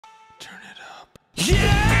Turn it up.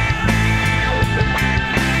 Yeah!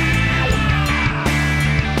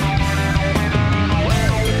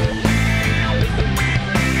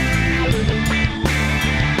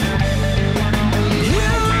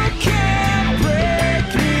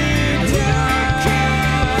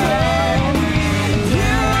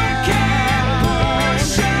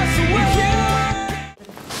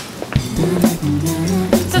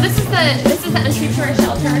 This is the entry to our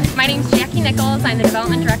shelter. My name's Jackie Nichols. I'm the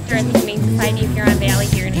Development Director at the Humane Society of Huron Valley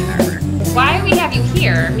here in Ann Arbor. Why we have you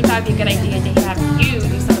here, we thought it'd be a good idea to have you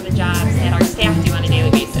do some of the jobs that our staff do on a daily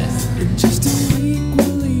basis.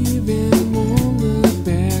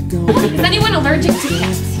 Is anyone allergic to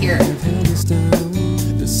cats here?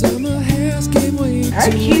 Hi,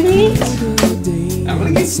 cutie. I'm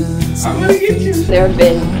gonna get you. There have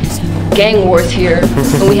been gang wars here,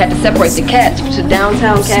 and we had to separate the cats to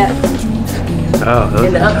downtown cats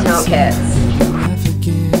and the uptown cats.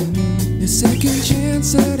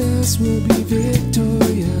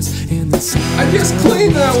 I just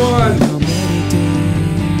cleaned that one!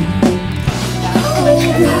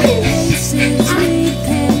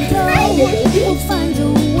 We'll find a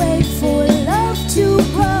way for love to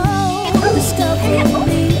grow. Discover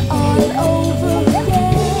me all over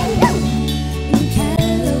again. In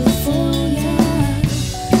California,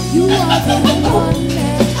 you are the one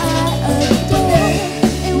that I adore.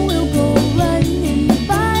 And we'll go running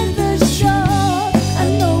by the shore. I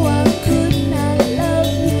know I could not love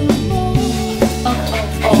you more.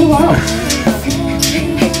 Oh wow.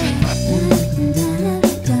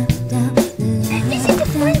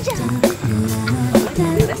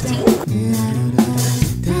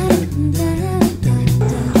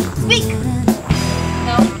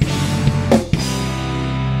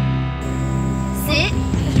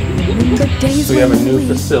 So we have a new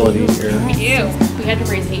facility here. We do. We had to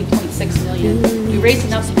raise $8.6 million. We raised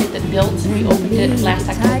enough to get it built. We opened it last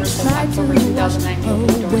October, so October 2009 we opened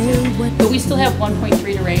the doors here. But we still have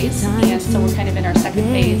 1.3 to raise, and so we're kind of in our second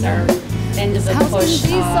phase, our end of the push to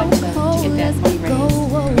get that money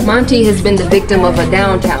raised. Monty has been the victim of a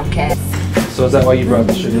downtown cat. So is that why you brought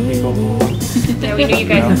the sugar people? Yeah, we knew you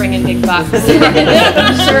guys would bring in big bucks. Sure.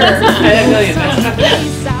 I know you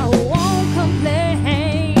guys.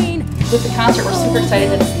 With the concert, we're super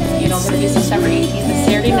excited that it's, going to be September 18th, it's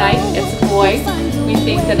Saturday night at Savoy. We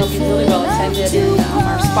think that it'll be really well attended, and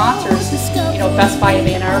our sponsors, Best Buy of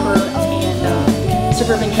Ann Arbor and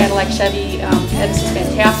Suburban Cadillac Chevy, this is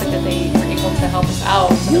fantastic that they were able to help us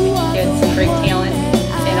out so that we can get some great talent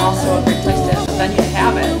and also a great place to a venue to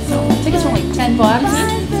have it. So tickets are only $10.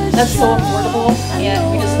 That's so affordable,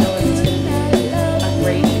 and we just know that it's going to be a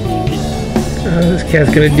great evening. This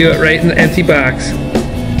cat's going to do it right in the empty box.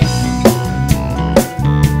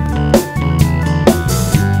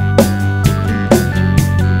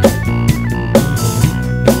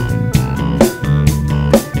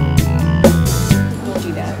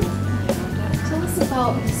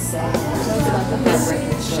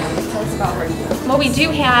 Well, we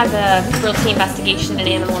do have a cruelty investigation and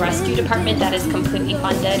animal rescue department that is completely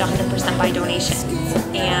funded 100% by donations.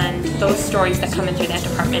 And those stories that come in through that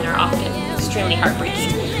department are often extremely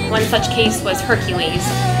heartbreaking. One such case was Hercules.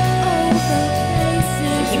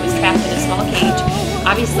 He was trapped in a small cage,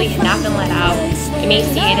 obviously had not been let out,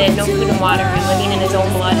 emaciated, no food and water, and living in his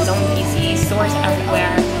own blood, his own feces, sores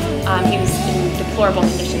everywhere. He was in deplorable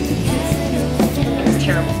conditions. It was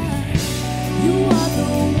terrible.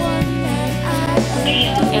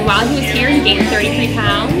 And while he was here, he gained 33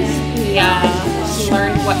 pounds. He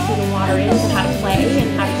learned what food and water is and how to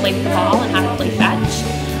play with the ball and how to play fetch.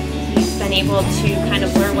 He's been able to kind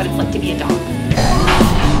of learn what it's like to be a dog.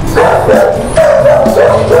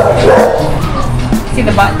 See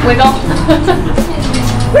the butt wiggle?